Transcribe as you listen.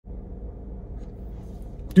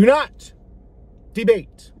Do not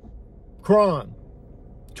debate. Quran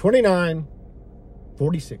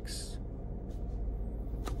 29:46.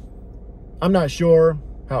 I'm not sure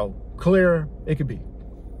how clear it could be.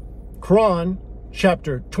 Quran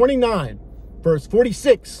chapter 29, verse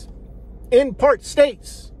 46, in part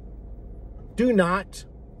states, do not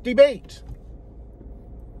debate.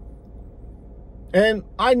 And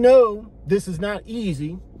I know this is not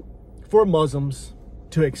easy for Muslims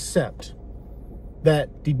to accept,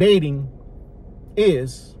 that debating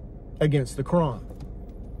is against the Quran,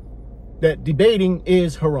 that debating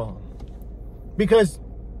is haram, because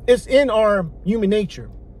it's in our human nature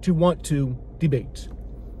to want to debate,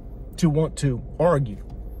 to want to argue.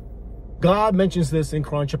 God mentions this in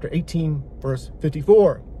Quran chapter 18, verse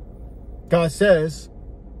 54. God says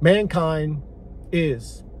mankind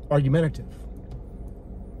is argumentative.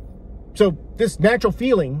 So this natural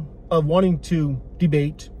feeling of wanting to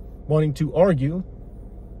debate, wanting to argue,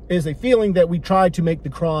 is a feeling that we try to make the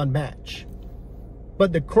Quran match.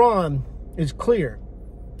 But the Quran is clear.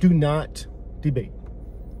 Do not debate.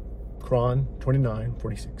 Quran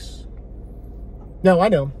 29:46. Now, I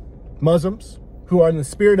know Muslims who are in the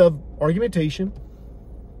spirit of argumentation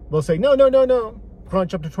will say, no. Quran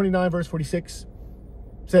chapter 29, verse 46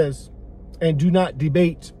 says, and do not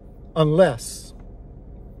debate unless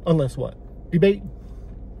what? Debate?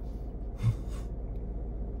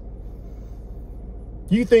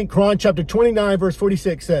 You think Quran chapter 29, verse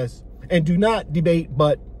 46 says, and do not debate,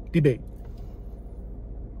 but debate.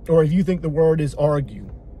 Or if you think the word is argue,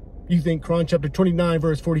 you think Quran chapter 29,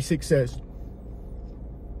 verse 46 says,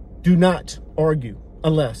 do not argue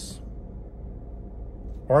unless.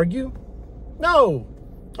 Argue? No,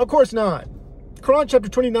 of course not. Quran chapter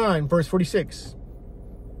 29, verse 46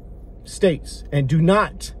 states, and do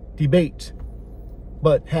not debate,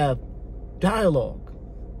 but have dialogue.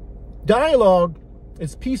 Dialogue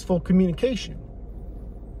is peaceful communication.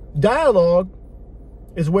 Dialogue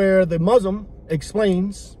is where the Muslim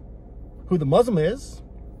explains who the Muslim is,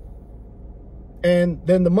 and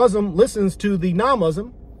then the Muslim listens to the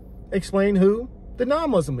non-Muslim explain who the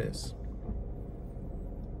non-Muslim is.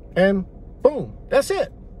 And boom, that's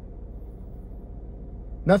it.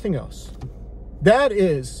 Nothing else. That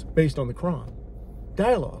is based on the Quran.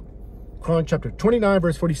 Dialogue. Quran chapter 29,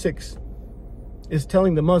 verse 46 is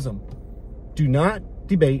telling the Muslim, do not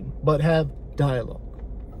debate, but have dialogue.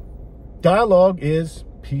 Dialogue is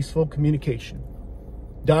peaceful communication.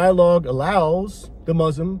 Dialogue allows the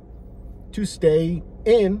Muslim to stay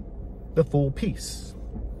in the full peace.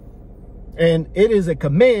 And it is a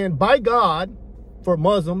command by God for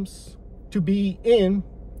Muslims to be in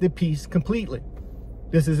the peace completely.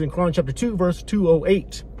 This is in Quran chapter 2, verse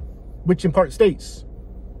 208, which in part states,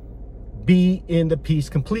 be in the peace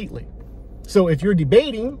completely. So if you're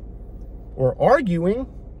debating or arguing,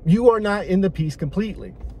 you are not in the peace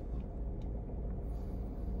completely.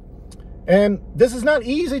 And this is not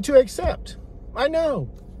easy to accept. I know.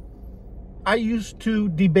 I used to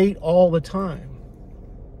debate all the time.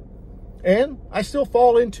 And I still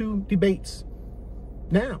fall into debates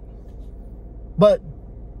now. But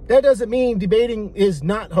that doesn't mean debating is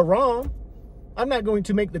not haram. I'm not going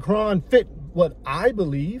to make the Quran fit what I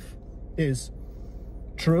believe is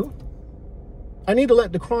true. I need to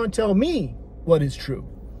let the Quran tell me what is true.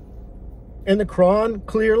 And the Quran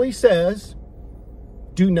clearly says,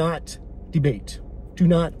 do not debate. Do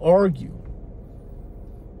not argue.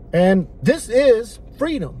 And this is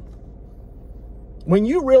freedom. When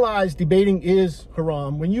you realize debating is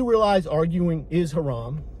haram, when you realize arguing is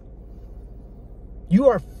haram, you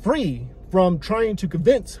are free from trying to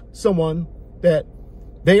convince someone that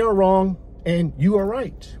they are wrong and you are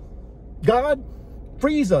right. God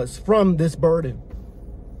frees us from this burden.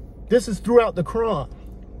 This is throughout the Quran.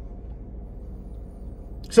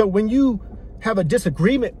 So when you have a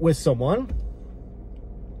disagreement with someone,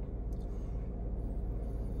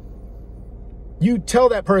 you tell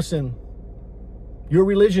that person, your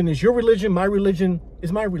religion is your religion, my religion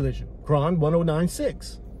is my religion. Quran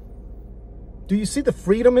 109:6. Do you see the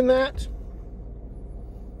freedom in that?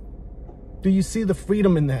 Do you see the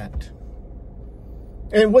freedom in that?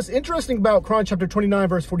 And what's interesting about Quran chapter 29,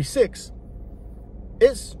 verse 46,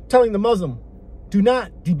 it's telling the Muslim, do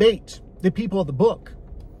not debate the people of the book.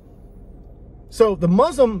 So the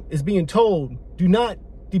Muslim is being told, do not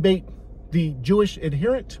debate the Jewish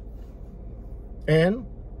adherent. And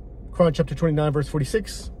Quran chapter 29, verse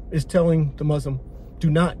 46 is telling the Muslim, do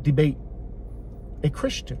not debate a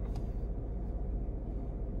Christian.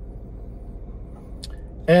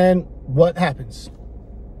 And what happens?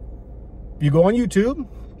 You go on YouTube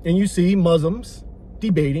and you see Muslims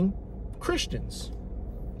debating Christians.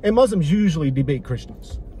 And Muslims usually debate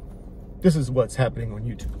Christians. This is what's happening on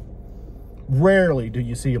YouTube. Rarely do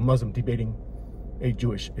you see a Muslim debating a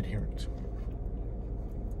Jewish adherent.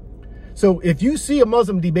 So if you see a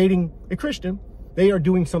Muslim debating a Christian, they are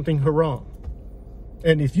doing something haram.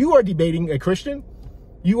 And if you are debating a Christian,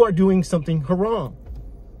 you are doing something haram.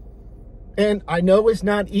 And I know it's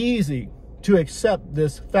not easy to accept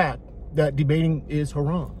this fact that debating is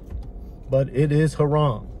haram, but it is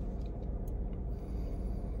haram.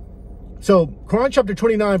 So Quran chapter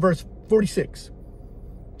 29 verse 46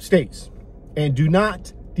 states, and do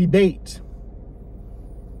not debate,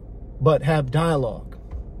 but have dialogue.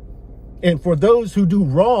 And for those who do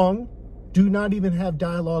wrong, do not even have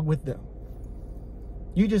dialogue with them.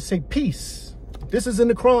 You just say peace. This is in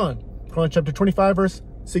the Quran. Quran chapter 25 verse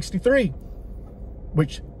 63,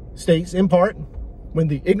 which states in part, when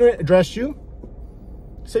the ignorant address you,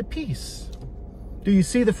 say peace. Do you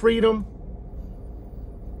see the freedom?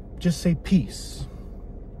 Just say peace.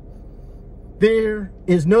 There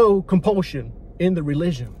is no compulsion in the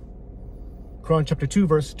religion. Quran chapter 2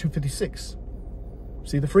 verse 256.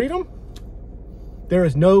 See the freedom? There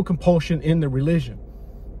is no compulsion in the religion.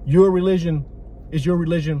 Your religion is your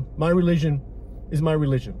religion. My religion is my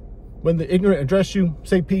religion. When the ignorant address you,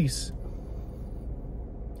 say peace.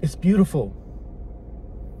 It's beautiful.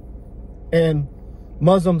 And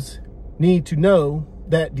Muslims need to know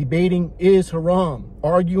that debating is haram.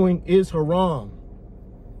 Arguing is haram.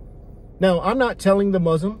 Now, I'm not telling the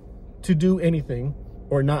Muslim to do anything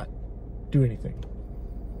or not do anything.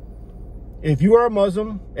 If you are a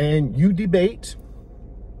Muslim and you debate,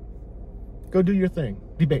 go do your thing.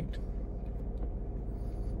 Debate.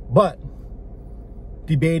 But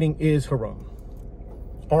debating is haram.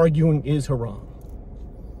 Arguing is haram.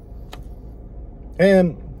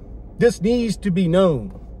 And this needs to be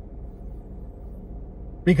known,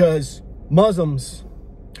 because Muslims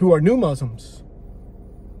who are new Muslims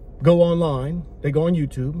go online, they go on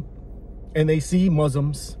YouTube, and they see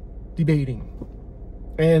Muslims debating.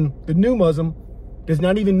 And the new Muslim does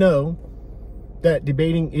not even know that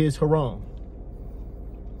debating is haram.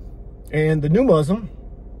 And the new Muslim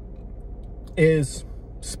is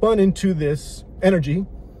spun into this energy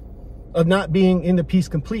of not being in the peace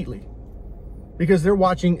completely, because they're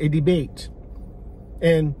watching a debate.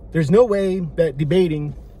 And there's no way that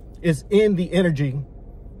debating is in the energy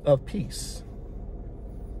of peace.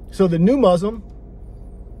 So the new Muslim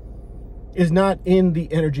is not in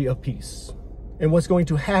the energy of peace. And what's going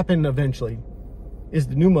to happen eventually is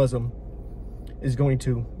the new Muslim is going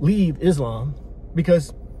to leave Islam,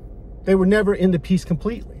 because they were never in the peace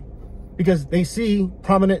completely. Because they see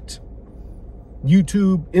prominent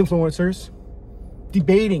YouTube influencers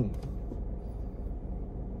debating.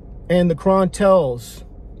 And the Quran tells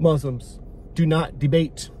Muslims, do not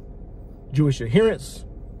debate Jewish adherents,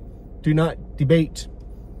 do not debate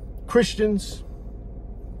Christians,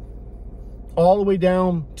 all the way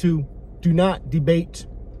down to do not debate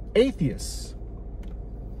atheists.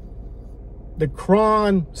 The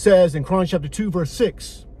Quran says in Quran chapter 2 verse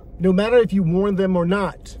 6, no matter if you warn them or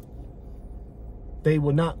not, they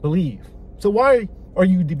will not believe. So why are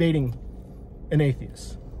you debating an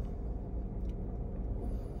atheist?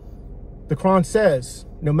 The Quran says,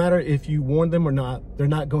 no matter if you warn them or not, they're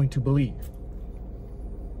not going to believe.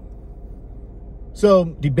 So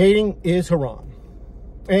debating is haram.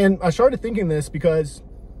 And I started thinking this because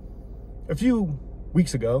a few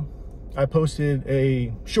weeks ago, I posted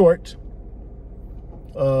a short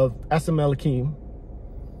of Asam al-Hakim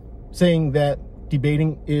saying that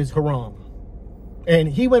debating is haram. And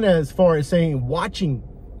he went as far as saying watching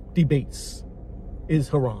debates is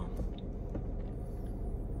haram.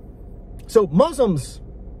 So Muslims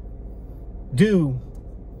do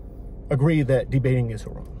agree that debating is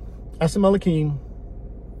haram. Asam al-Hakim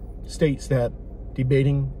states that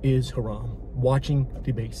debating is haram. Watching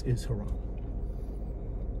debates is haram.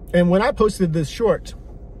 And when I posted this short,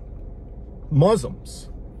 Muslims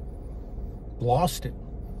lost it.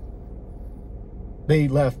 They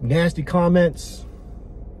left nasty comments.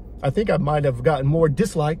 I think I might have gotten more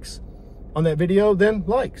dislikes on that video than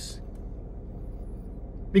likes.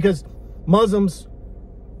 Because Muslims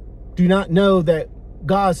do not know that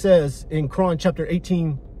God says in Quran chapter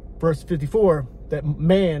 18, verse 54, that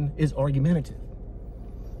man is argumentative.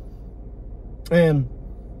 And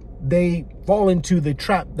they fall into the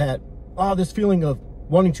trap that, this feeling of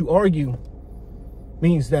wanting to argue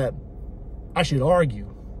means that I should argue.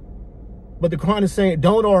 But the Quran is saying,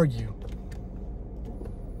 don't argue.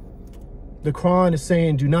 The Quran is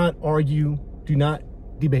saying, do not argue, do not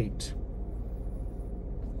debate.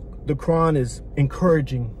 The Quran is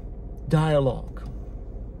encouraging dialogue.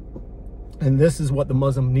 And this is what the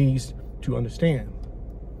Muslim needs to understand.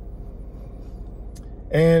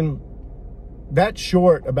 And that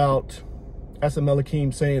short about Asa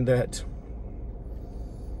Melakim saying that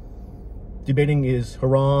debating is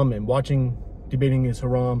haram and watching debating is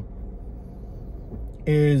haram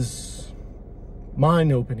is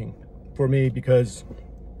mind-opening for me, because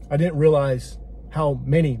I didn't realize how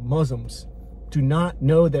many Muslims do not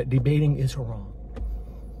know that debating is haram.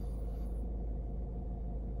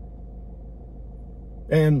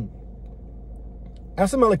 And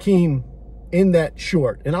Asa Melakim, in that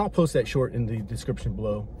short, and I'll post that short in the description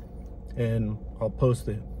below, and I'll post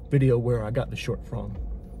the video where I got the short from,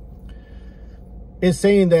 is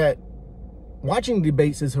saying that watching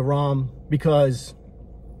debates is haram because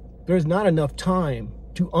there's not enough time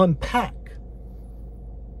to unpack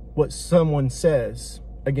what someone says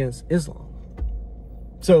against Islam.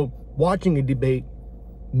 So watching a debate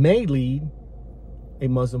may lead a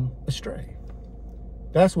Muslim astray.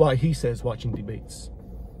 That's why he says watching debates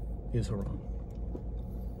is haram.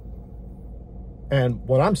 And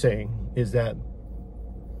what I'm saying is that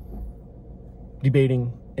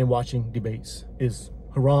debating and watching debates is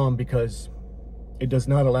haram because it does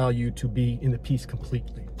not allow you to be in the peace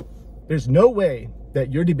completely. There's no way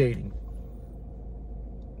that you're debating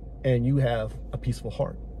and you have a peaceful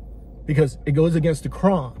heart, because it goes against the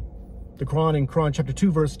Quran. The Quran in Quran chapter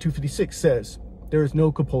 2 verse 256 says there is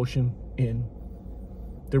no compulsion in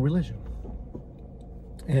the religion.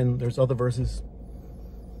 And there's other verses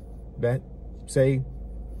that say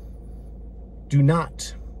do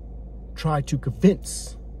not try to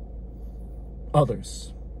convince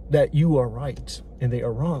others that you are right and they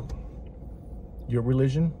are wrong. Your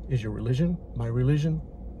religion is your religion. My religion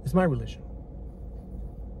is my religion.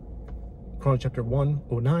 Quran chapter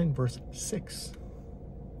 109 verse 6.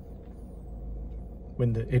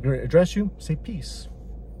 When the ignorant address you, say peace.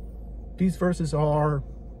 These verses are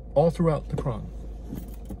all throughout the Quran.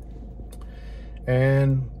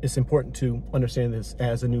 And it's important to understand this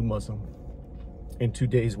as a new Muslim in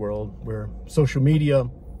today's world, where social media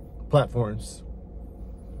platforms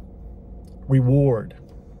reward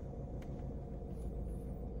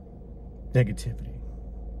negativity.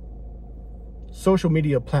 Social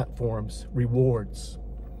media platforms rewards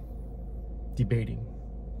debating,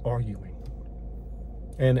 arguing.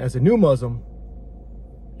 And as a new Muslim,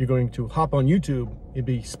 you're going to hop on YouTube and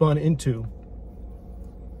be spun into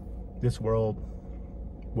this world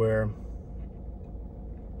where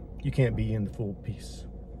you can't be in the full peace.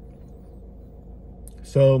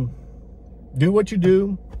 So do what you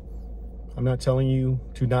do. I'm not telling you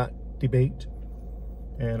to not debate,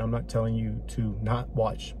 and I'm not telling you to not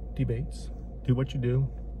watch debates. Do what you do.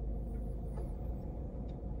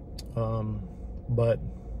 But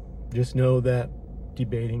just know that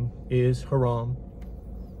debating is haram.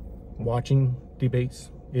 Watching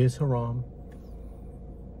debates is haram.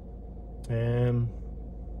 And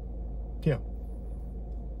yeah,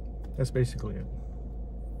 that's basically it.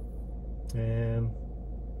 And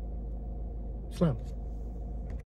Islam.